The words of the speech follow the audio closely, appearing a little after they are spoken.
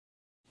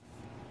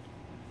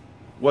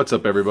What's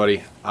up,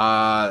 everybody?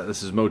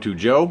 This is Motu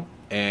Joe,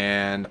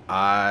 and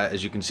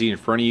as you can see in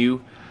front of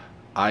you,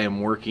 I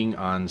am working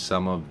on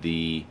some of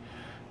the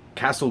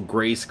Castle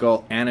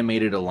Grayskull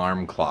animated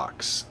alarm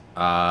clocks.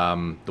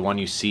 The one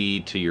you see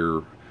to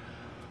your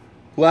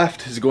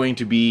left is going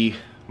to be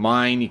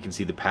mine. You can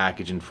see the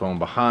package and foam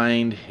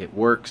behind. It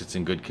works. It's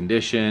in good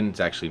condition. It's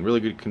actually in really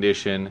good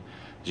condition.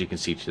 As you can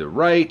see to the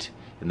right,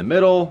 in the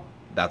middle,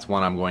 that's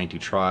one I'm going to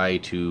try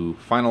to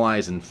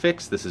finalize and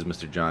fix. This is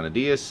Mr. John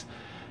Adias.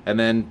 And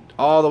then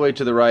all the way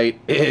to the right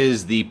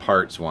is the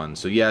parts one.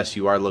 So yes,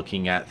 you are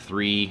looking at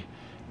 3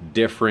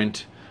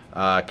 different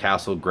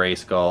Castle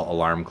Grayskull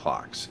alarm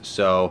clocks.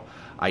 So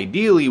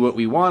ideally what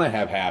we want to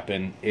have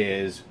happen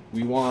is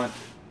we want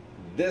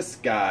this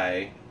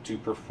guy to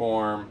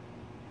perform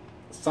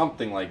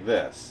something like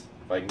this,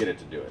 if I can get it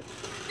to do it.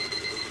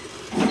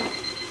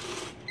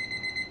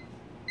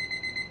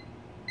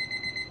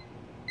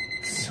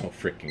 So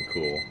freaking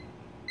cool.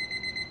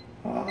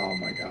 Oh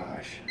my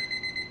gosh.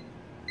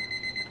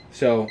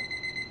 So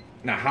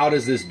now how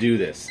does this do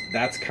this?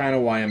 That's kind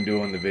of why I'm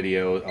doing the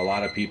video. A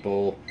lot of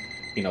people,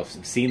 you know,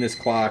 seen this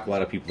clock. A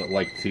lot of people that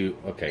like to,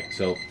 okay,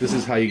 so this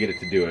is how you get it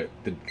to do it.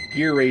 The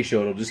gear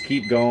ratio, it'll just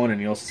keep going,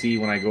 and you'll see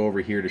when I go over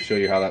here to show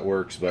you how that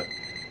works, but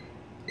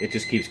it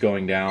just keeps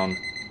going down.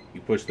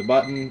 You push the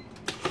button,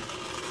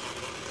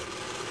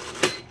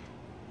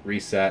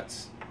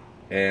 resets,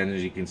 and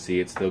as you can see,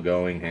 it's still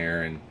going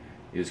here, and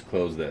you just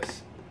close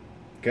this.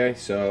 Okay,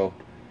 so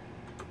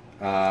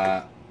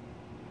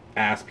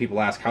people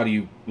ask how do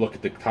you look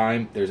at the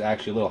time. There's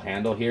actually a little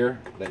handle here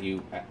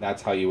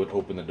that's how you would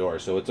open the door.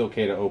 So it's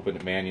okay to open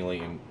it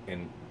manually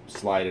and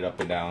slide it up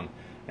and down,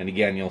 and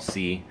again you'll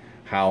see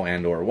how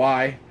and or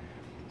why.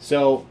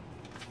 So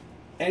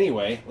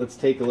anyway, let's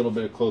take a little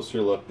bit of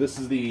closer look. This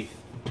is the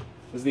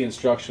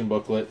instruction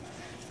booklet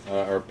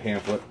or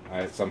pamphlet.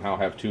 I somehow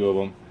have 2 of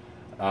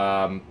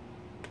them,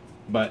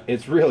 but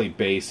it's really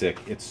basic.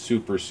 It's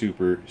super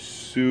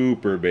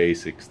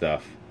basic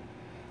stuff.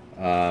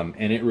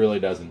 And it really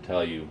doesn't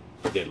tell you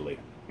diddly.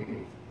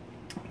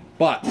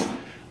 But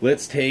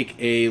let's take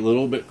a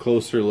little bit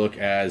closer look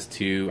as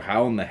to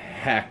how in the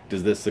heck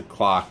does this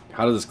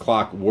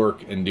clock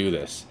work and do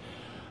this.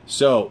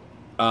 So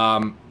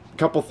a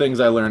couple things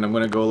I learned. I'm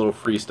going to go a little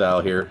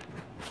freestyle here.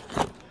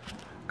 A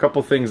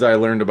couple things I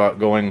learned about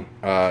doing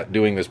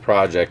this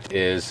project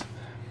is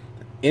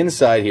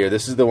inside here,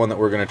 this is the one that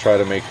we're going to try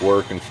to make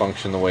work and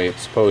function the way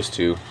it's supposed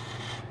to.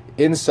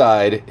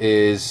 Inside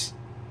is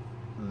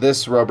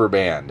this rubber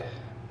band,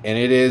 and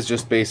it is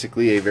just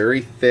basically a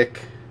very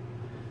thick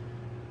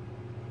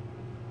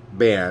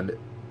band,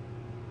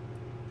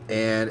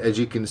 and as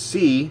you can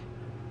see,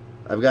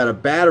 I've got a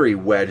battery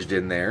wedged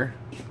in there,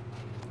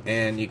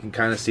 and you can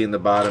kind of see in the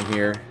bottom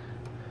here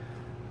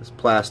this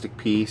plastic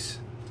piece,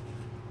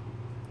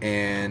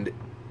 and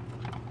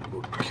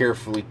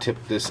carefully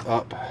tip this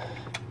up.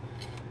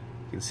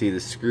 You can see the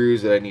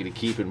screws that I need to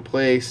keep in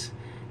place.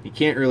 You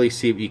can't really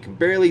see, but you can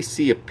barely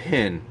see a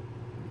pin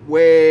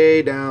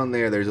way down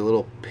there. There's a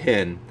little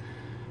pin,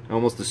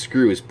 almost the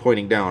screw is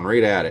pointing down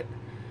right at it.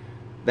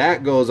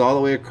 That goes all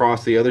the way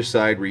across the other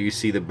side where you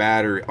see the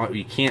battery.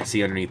 You can't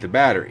see underneath the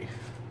battery.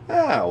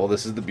 Well,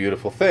 this is the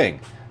beautiful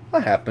thing. I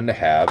happen to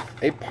have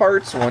a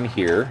parts one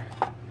here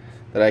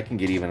that I can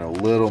get even a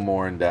little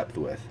more in depth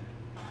with,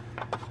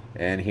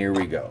 and here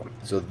we go.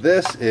 So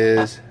this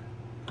is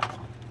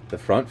the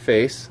front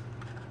face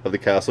of the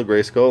Castle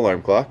Grayskull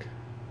alarm clock.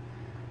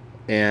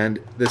 And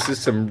this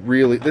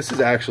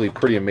is actually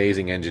pretty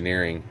amazing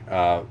engineering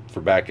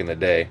for back in the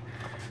day.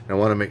 And I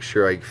want to make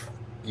sure I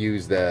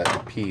use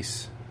that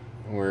piece.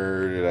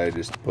 Where did I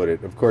just put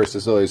it? Of course,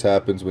 this always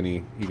happens when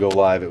you go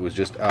live. It was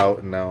just out,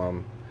 and now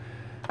I'm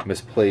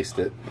misplaced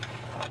it.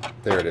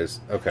 There it is.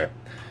 Okay.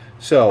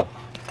 So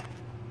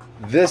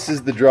this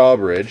is the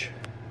drawbridge.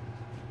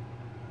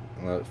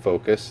 Let it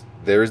focus.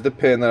 There's the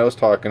pin that I was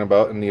talking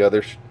about in the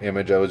other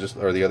image or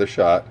the other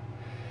shot.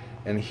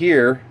 And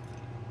here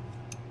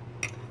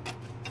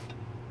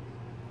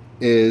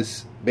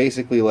is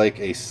basically like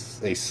a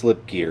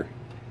slip gear.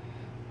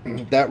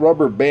 That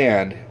rubber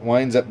band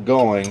winds up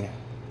going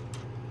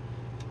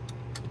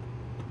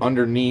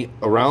underneath,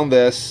 around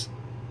this,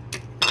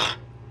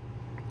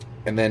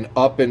 and then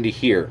up into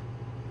here.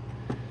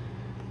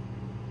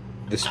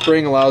 The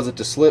spring allows it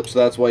to slip, so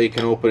that's why you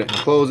can open it and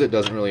close it.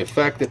 Doesn't really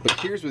affect it. But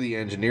here's where the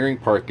engineering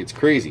part gets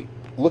crazy.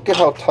 Look at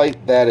how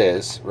tight that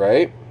is,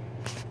 right?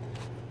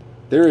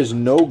 There is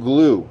no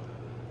glue.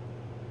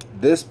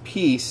 This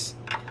piece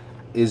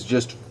is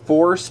just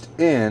forced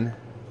in,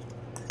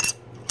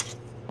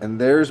 and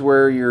there's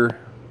where your,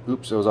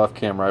 oops, I was off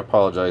camera, I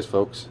apologize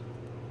folks.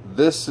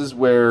 This is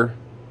where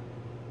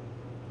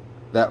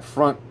that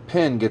front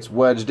pin gets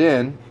wedged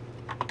in,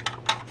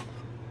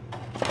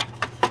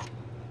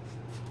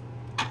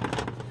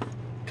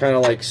 kind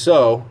of like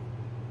so,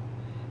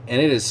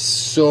 and it is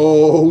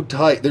so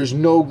tight. There's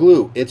no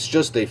glue. It's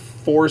just a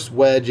force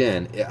wedge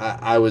in.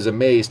 I was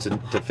amazed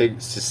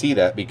to see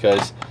that,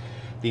 because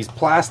these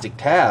plastic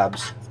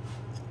tabs,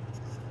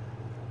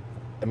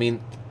 I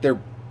mean, they're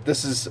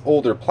this is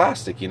older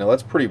plastic, you know,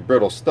 that's pretty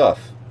brittle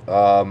stuff.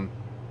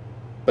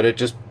 But it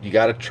just, you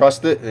got to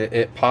trust it.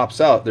 It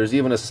pops out. There's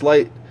even a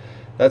slight,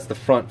 that's the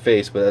front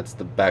face, but that's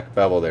the back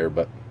bevel there.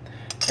 But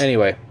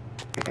anyway,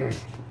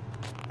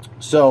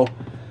 so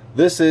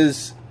this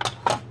is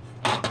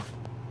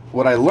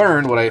what I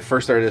learned, what I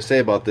first started to say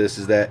about this,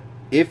 is that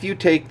if you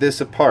take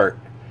this apart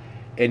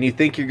and you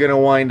think you're going to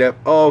wind up,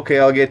 oh, okay,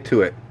 I'll get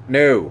to it.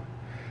 No.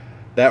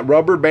 That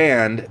rubber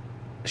band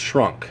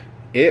shrunk.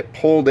 It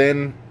pulled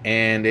in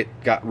and it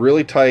got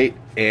really tight,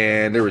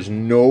 and there was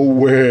no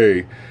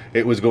way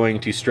it was going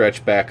to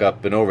stretch back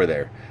up and over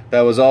there.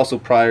 That was also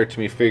prior to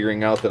me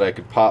figuring out that I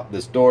could pop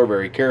this door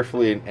very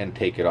carefully and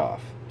take it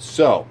off.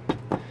 So,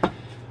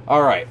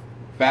 alright,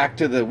 back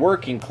to the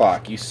working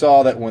clock. You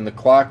saw that when the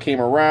clock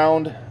came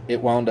around,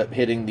 it wound up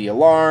hitting the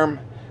alarm.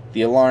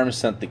 The alarm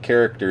sent the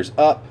characters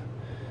up,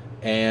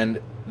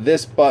 and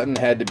this button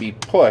had to be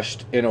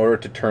pushed in order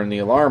to turn the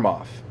alarm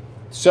off.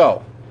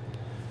 So,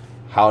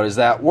 how does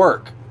that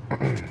work?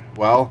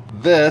 Well,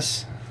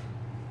 this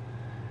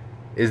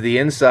is the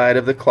inside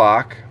of the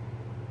clock,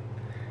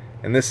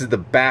 and this is the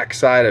back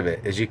side of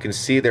it. As you can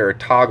see, there are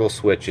toggle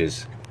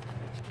switches.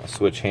 I'll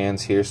switch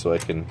hands here so I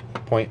can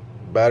point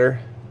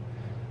better.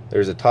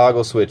 There's a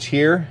toggle switch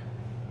here.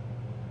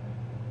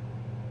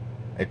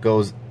 It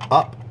goes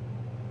up.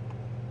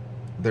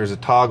 There's a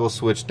toggle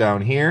switch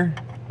down here.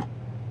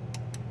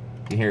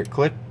 You hear it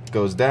click,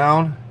 goes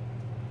down.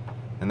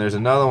 And there's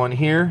another one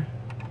here.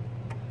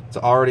 It's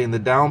already in the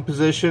down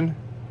position.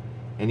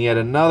 And yet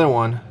another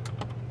one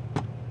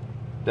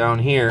down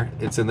here,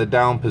 it's in the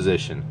down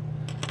position.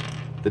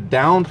 The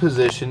down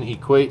position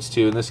equates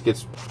to, and this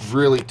gets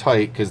really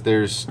tight because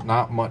there's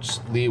not much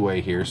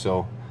leeway here,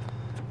 so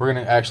we're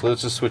gonna actually,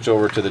 let's just switch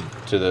over to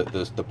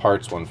the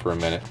parts one for a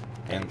minute.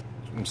 And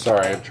I'm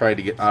sorry, I've tried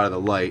to get out of the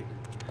light.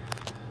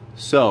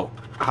 So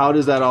how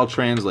does that all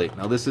translate?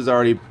 Now this is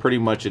already pretty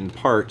much in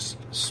parts,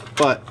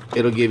 but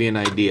it'll give you an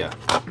idea.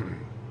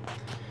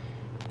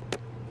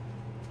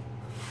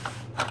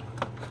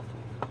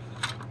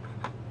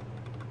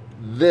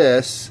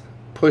 This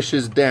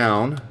pushes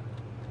down.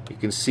 You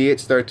can see it,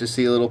 start to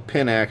see a little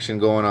pin action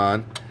going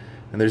on,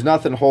 and there's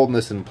nothing holding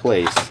this in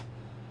place.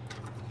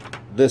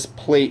 This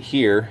plate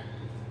here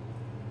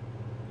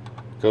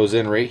goes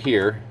in right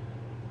here,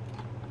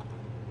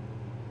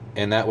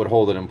 and that would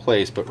hold it in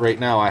place, but right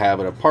now I have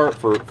it apart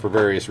for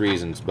various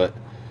reasons. But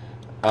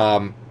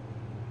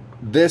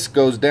this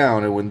goes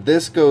down, and when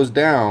this goes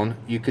down,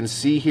 you can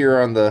see here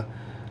on the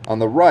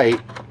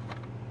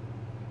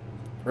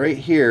right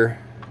here,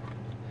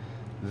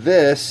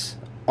 this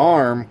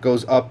arm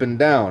goes up and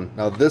down.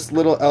 Now this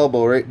little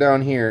elbow right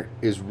down here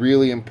is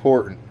really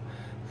important.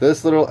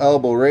 This little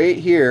elbow right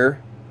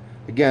here,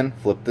 again,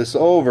 flip this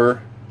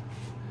over,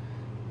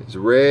 is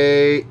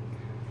right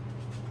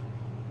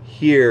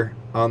here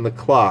on the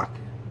clock.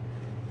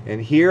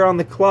 And here on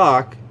the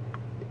clock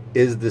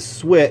is the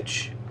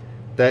switch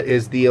that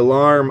is the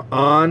alarm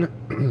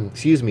on,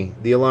 excuse me,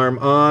 the alarm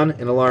on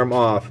and alarm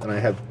off. And I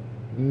have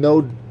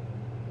no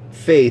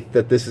faith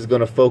that this is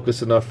going to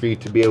focus enough for you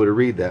to be able to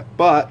read that.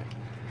 But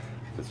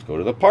let's go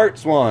to the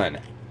parts one.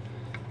 I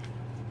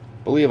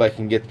believe I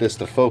can get this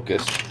to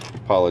focus.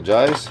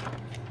 Apologize.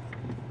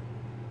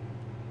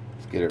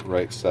 Let's get it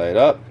right side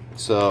up.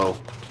 So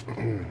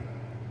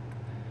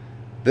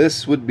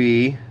this would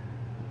be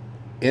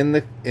in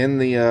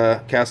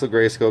the Castle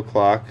Grayskull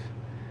clock.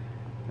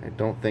 I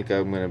don't think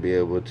I'm going to be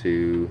able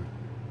to.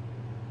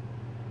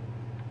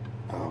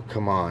 Oh,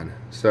 come on.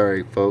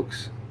 Sorry,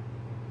 folks.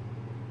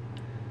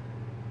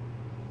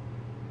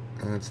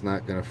 That's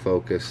not going to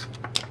focus.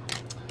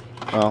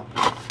 Well,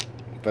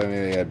 if I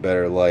maybe had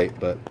better light,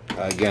 but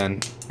again,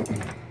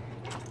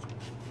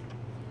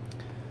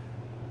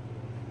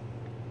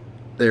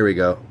 there we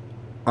go.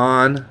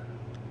 On,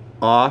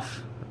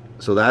 off.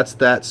 So that's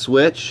that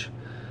switch.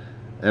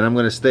 And I'm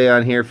going to stay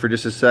on here for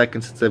just a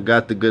second since I've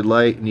got the good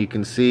light, and you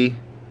can see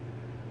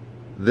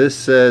this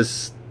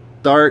says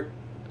start,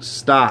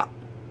 stop.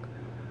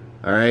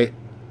 Alright,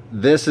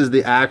 this is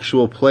the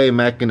actual play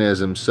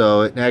mechanism,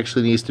 so it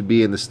actually needs to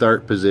be in the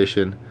start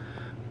position,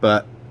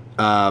 but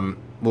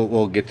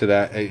we'll get to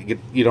that.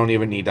 You don't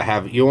even need to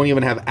have, you won't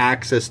even have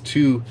access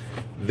to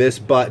this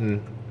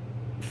button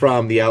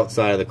from the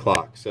outside of the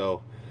clock,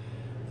 so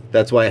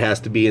that's why it has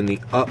to be in the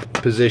up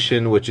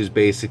position, which is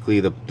basically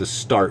the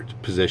start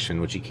position,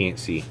 which you can't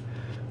see.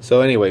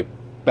 So anyway,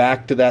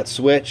 back to that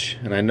switch,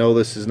 and I know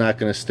this is not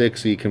going to stick,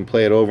 so you can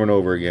play it over and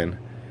over again.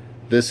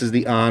 This is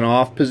the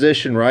on-off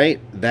position,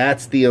 right?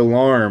 That's the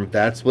alarm.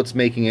 That's what's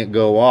making it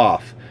go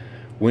off.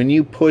 When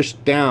you push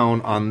down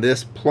on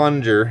this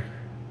plunger,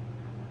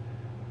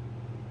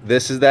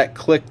 this is that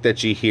click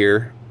that you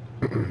hear.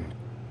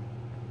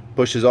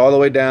 Pushes all the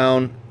way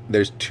down.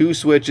 There's two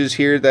switches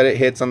here that it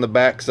hits on the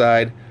back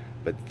side,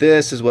 but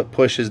this is what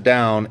pushes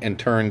down and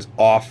turns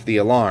off the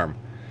alarm,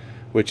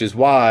 which is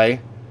why,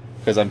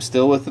 because I'm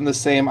still within the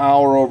same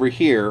hour over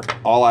here,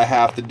 all I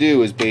have to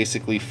do is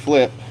basically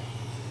flip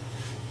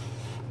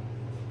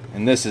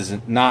and this is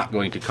not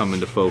going to come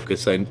into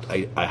focus,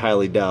 I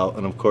highly doubt,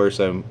 and of course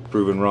I'm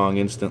proven wrong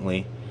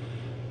instantly.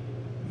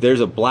 There's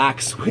a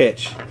black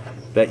switch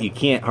that you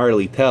can't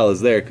hardly tell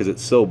is there because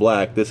it's so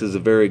black. This is a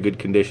very good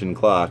condition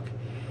clock.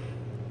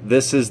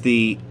 This is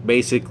the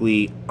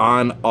basically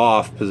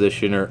on-off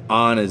position, or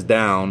on is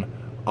down,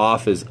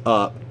 off is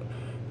up.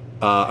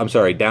 I'm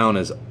sorry, down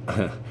is,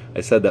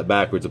 I said that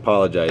backwards,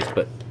 apologize,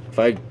 but if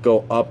I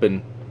go up,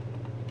 and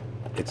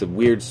it's a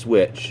weird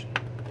switch.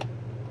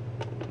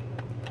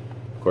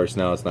 Of course,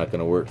 now it's not going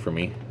to work for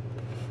me.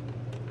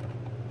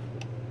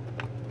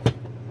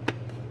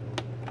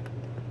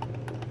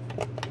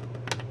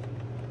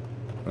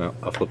 Well,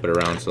 I'll flip it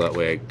around so that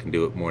way I can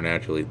do it more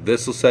naturally.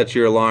 This will set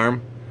your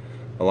alarm.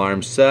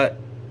 Alarm set.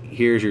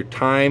 Here's your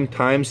time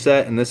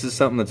set, and this is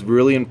something that's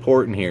really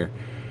important here.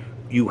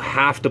 You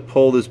have to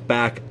pull this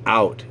back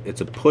out.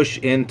 It's a push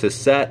in to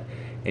set,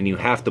 and you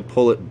have to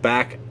pull it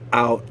back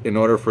out in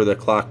order for the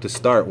clock to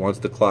start. Once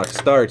the clock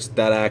starts,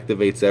 that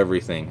activates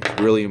everything. It's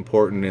really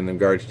important in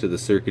regards to the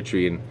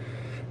circuitry and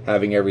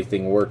having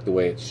everything work the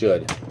way it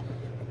should.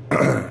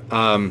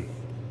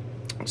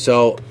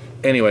 So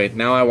anyway,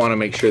 now I want to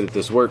make sure that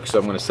this works, so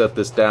I'm going to set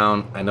this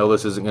down. I know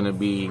this isn't going to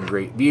be in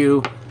great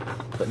view,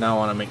 but now I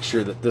want to make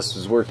sure that this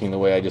is working the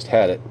way I just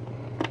had it.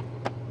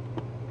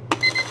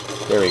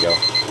 There we go.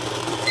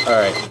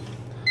 Alright.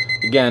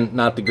 Again,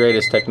 not the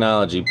greatest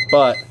technology,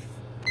 but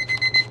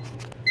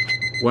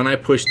when I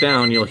push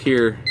down, you'll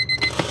hear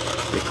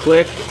the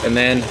click, and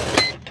then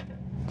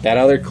that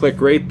other click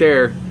right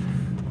there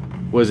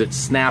was it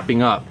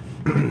snapping up.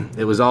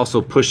 It was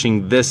also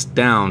pushing this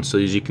down, so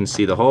as you can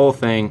see, the whole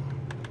thing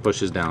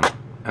pushes down.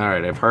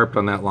 Alright, I've harped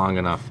on that long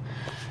enough.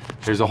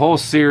 There's a whole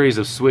series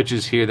of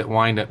switches here that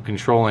wind up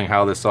controlling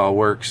how this all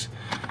works.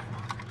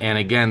 And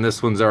again,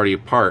 this one's already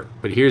apart.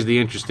 But here's the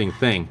interesting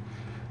thing.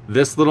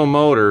 This little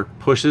motor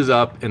pushes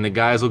up, and the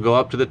guys will go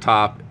up to the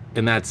top,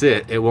 and that's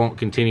it. It won't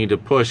continue to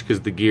push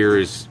because the gear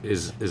doesn't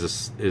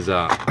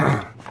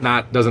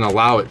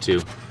allow it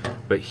to.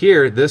 But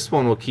here, this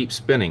one will keep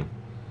spinning.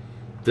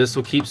 This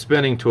will keep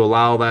spinning to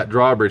allow that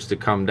drawbridge to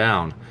come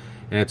down.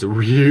 And it's a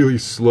really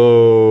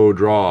slow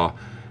draw.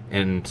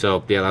 And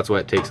so, yeah, that's why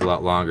it takes a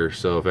lot longer.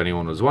 So if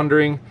anyone was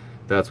wondering,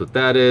 that's what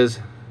that is.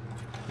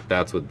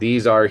 That's what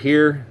these are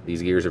here.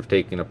 These gears are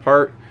taken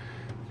apart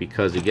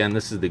because, again,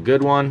 this is the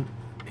good one.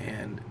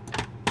 And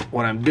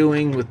what I'm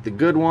doing with the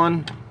good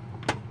one,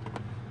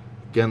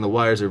 again, the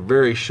wires are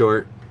very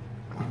short,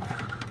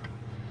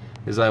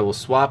 is I will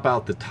swap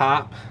out the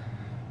top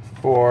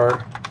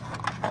for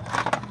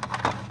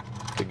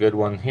the good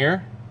one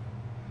here.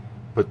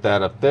 Put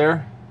that up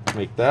there,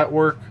 make that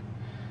work.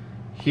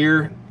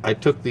 Here, I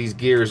took these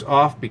gears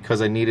off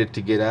because I needed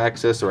to get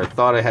access, or I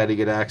thought I had to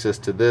get access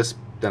to this.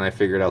 Then I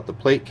figured out the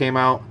plate came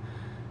out.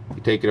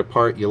 You take it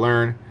apart, you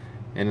learn,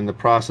 and in the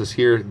process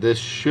here, this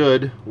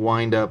should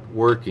wind up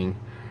working.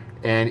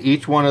 And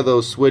each one of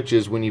those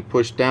switches, when you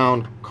push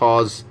down,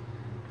 cause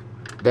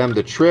them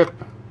to trip,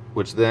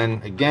 which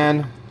then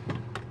again,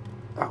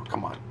 oh,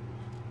 come on,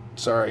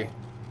 sorry,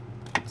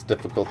 it's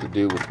difficult to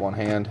do with one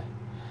hand.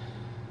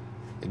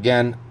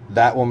 Again,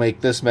 that will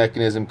make this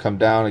mechanism come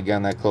down.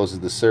 Again, that closes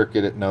the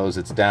circuit, it knows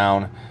it's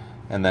down,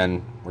 and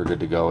then we're good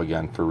to go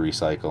again for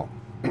recycle.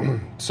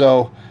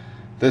 So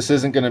this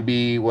isn't going to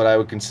be what I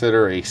would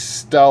consider a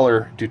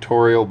stellar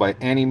tutorial by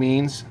any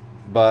means,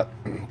 but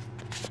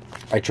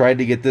I tried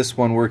to get this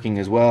one working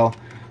as well.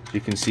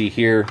 You can see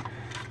here,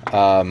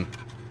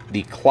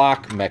 the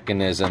clock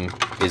mechanism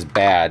is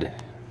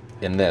bad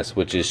in this,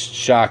 which is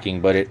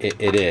shocking, but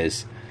it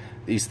is.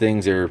 These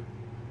things were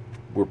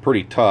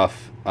pretty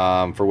tough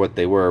for what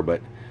they were,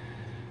 but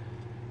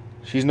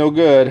she's no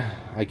good.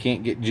 I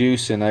can't get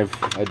juice, and I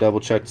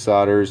double checked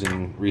solders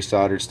and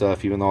resoldered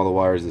stuff. Even though all the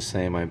wires are the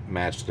same, I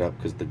matched it up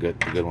because the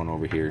good one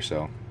over here.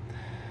 So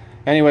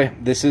anyway,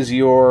 this is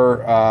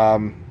your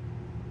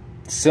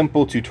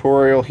simple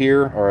tutorial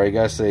here, or I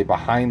guess a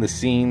behind the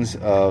scenes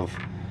of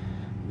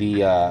the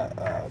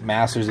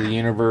Masters of the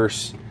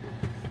Universe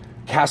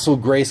Castle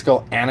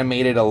Grayskull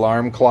animated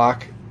alarm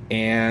clock.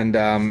 And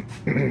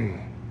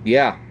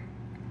yeah,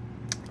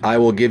 I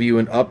will give you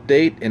an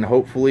update, and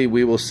hopefully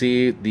we will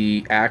see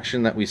the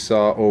action that we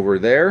saw over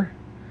there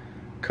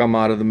come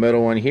out of the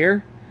middle one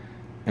here,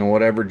 and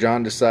whatever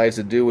John decides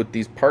to do with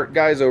these part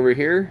guys over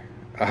here,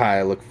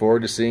 I look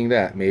forward to seeing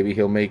that. Maybe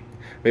he'll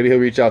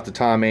reach out to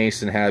Tom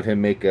Ace and have him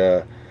make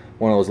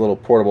one of those little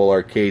portable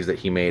arcades that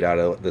he made out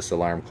of this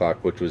alarm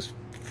clock, which was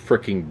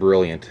freaking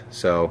brilliant.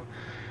 So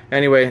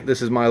anyway,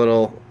 this is my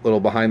little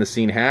behind the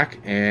scene hack,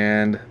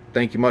 and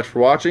thank you much for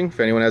watching. If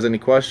anyone has any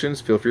questions,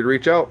 feel free to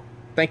reach out.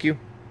 Thank you.